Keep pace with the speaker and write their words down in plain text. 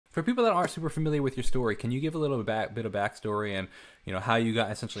For people that aren't super familiar with your story, can you give a little bit of backstory and how you got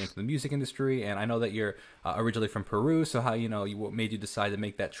essentially into the music industry? And I know that you're originally from Peru, so how what made you decide to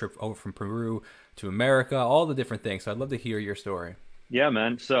make that trip over from Peru to America, all the different things. So I'd love to hear your story. Yeah,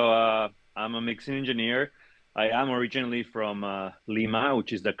 man. So I'm a mixing engineer. I am originally from Lima,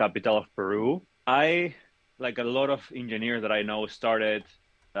 which is the capital of Peru. I, like a lot of engineers that I know, started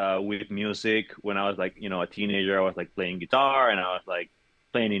with music when I was like, a teenager. I was like playing guitar and I was like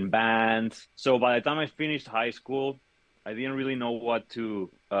playing in bands. So by the time I finished high school, I didn't really know what to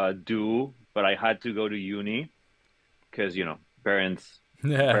do, but I had to go to uni because, parents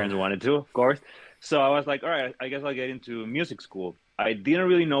Yeah. parents wanted to, of course. So I was like, all right, I guess I'll get into music school. I didn't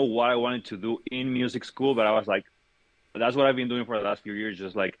really know what I wanted to do in music school, but I was like, that's what I've been doing for the last few years,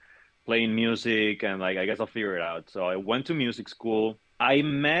 just like playing music and like I guess I'll figure it out. So I went to music school. I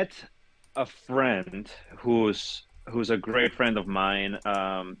met a friend who's a great friend of mine,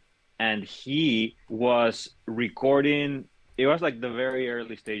 and he was recording. It was like the very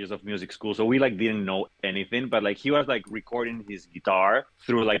early stages of music school, so we like didn't know anything, but like he was like recording his guitar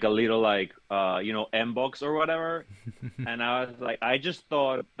through like a little like M box or whatever. And I was like, I just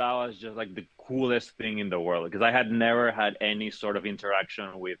thought that was just like the coolest thing in the world because I had never had any sort of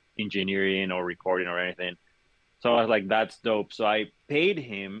interaction with engineering or recording or anything. So I was like, that's dope. So I paid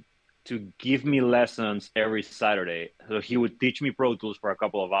him to give me lessons every Saturday. So he would teach me Pro Tools for a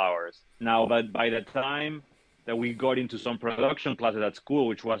couple of hours. Now, but by the time that we got into some production classes at school,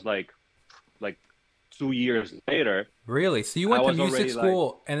 which was like 2 years later, Really? So you I went to was music already like,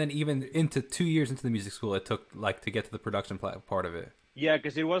 school, and then even into 2 years into the music school, it took like to get to the production part of it. yeah,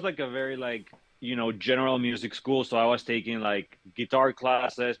 because it was like a very like general music school. So I was taking like guitar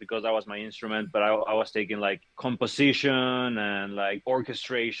classes because that was my instrument, but I was taking like composition and like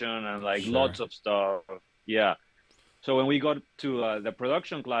orchestration and like Sure. lots of stuff. Yeah. So when we got to the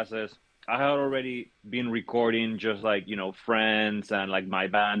production classes, I had already been recording just like friends and like my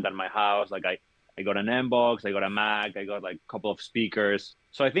band and my house. Like I got an Mbox, I got a Mac, I got like a couple of speakers.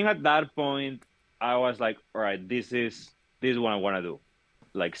 So I think at that point I was like, all right, this is what I want to do,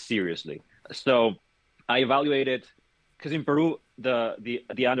 like seriously. So I evaluated because in Peru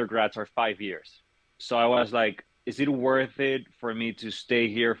the undergrads are 5 years. So I was like, is it worth it for me to stay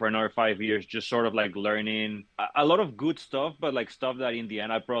here for another 5 years, just sort of like learning a lot of good stuff, but like stuff that in the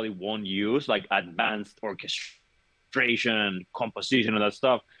end I probably won't use, like advanced orchestration, composition, and that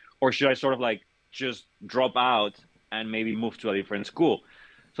stuff? Or should I sort of like just drop out and maybe move to a different school?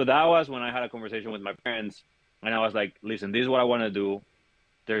 So that was when I had a conversation with my parents, and I was like, listen, this is what I want to do.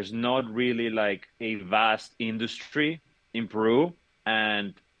 There's not really like a vast industry in Peru,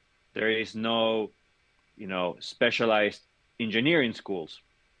 and there is no, specialized engineering schools.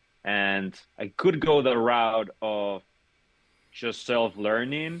 And I could go the route of just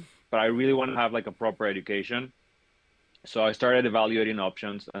self-learning, but I really want to have like a proper education. So I started evaluating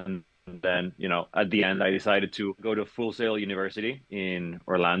options, and then, at the end, I decided to go to Full Sail University in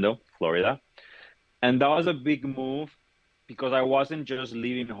Orlando, Florida. And that was a big move because I wasn't just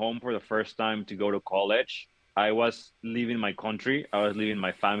leaving home for the first time to go to college. I was leaving my country, I was leaving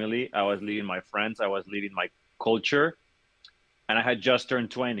my family, I was leaving my friends, I was leaving my culture, and I had just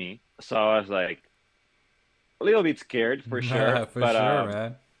turned 20. So I was like a little bit scared for sure, For but sure,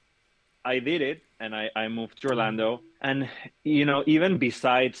 man. I did it and I moved to Orlando. And, even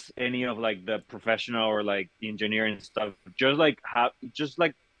besides any of like the professional or like engineering stuff, just like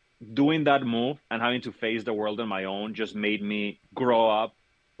doing that move and having to face the world on my own just made me grow up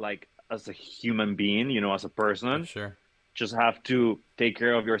like as a human being, as a For person. sure. Just have to take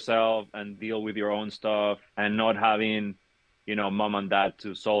care of yourself and deal with your own stuff and not having, mom and dad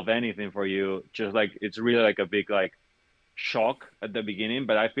to solve anything for you. Just like it's really like a big like shock at the beginning,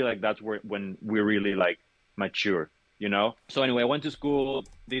 but I feel like that's where when we really like mature. So anyway, I went to school,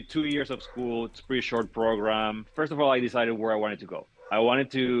 did 2 years of school. It's a pretty short program. First of all, I decided where I wanted to go.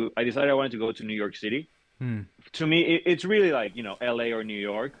 I decided I wanted to go to New York City. Hmm. To me, it's really like, LA or New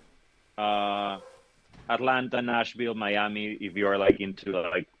York, uh, Atlanta, Nashville, Miami, if you're like into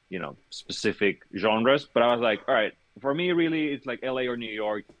like, specific genres. But I was like, all right, for me, really, it's like LA or New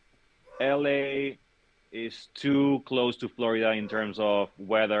York. LA is too close to Florida in terms of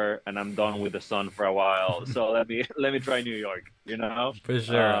weather, and I'm done with the sun for a while. So let me try New York. For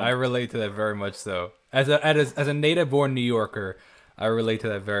sure. I Um, relate to that very much so. As a native born New Yorker, I relate to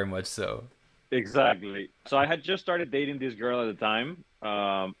that very much so. exactly. So I had just started dating this girl at the time,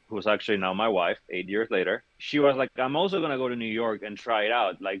 who's actually now my wife, 8 years later. She was like, I'm also gonna go to New York and try it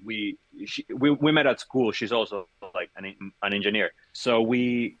out. Like we met at school. She's also like an engineer. So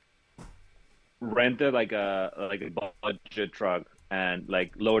we rented like a budget truck and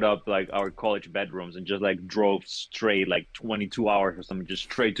like load up like our college bedrooms and just like drove straight like 22 hours or something just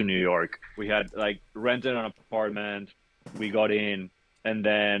straight to New York. We had like rented an apartment, we got in, and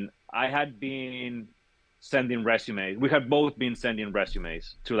then I had been sending resumes. We had both been sending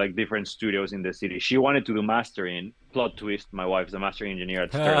resumes to like different studios in the city. She wanted to do mastering. Plot twist, my wife is a mastering engineer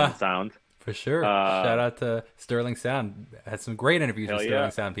at Sterling Sound. For sure. Shout out to Sterling Sound. Had some great interviews with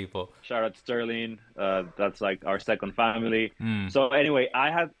Sterling Sound people. Shout out to Sterling. That's like our second family. So anyway, I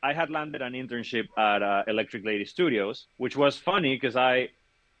had landed an internship at Electric Lady Studios, which was funny because I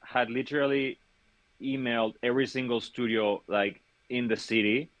had literally emailed every single studio like in the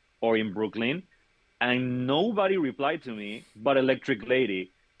city or in Brooklyn, and nobody replied to me but Electric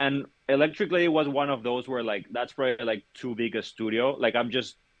Lady. And Electric Lady was one of those where like that's probably like too big a studio. Like I'm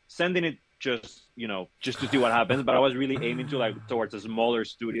just sending it just to see what happens, but I was really aiming to like towards a smaller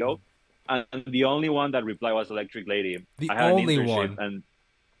studio, and the only one that replied was Electric Lady. The I had only an internship, one. and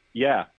yeah,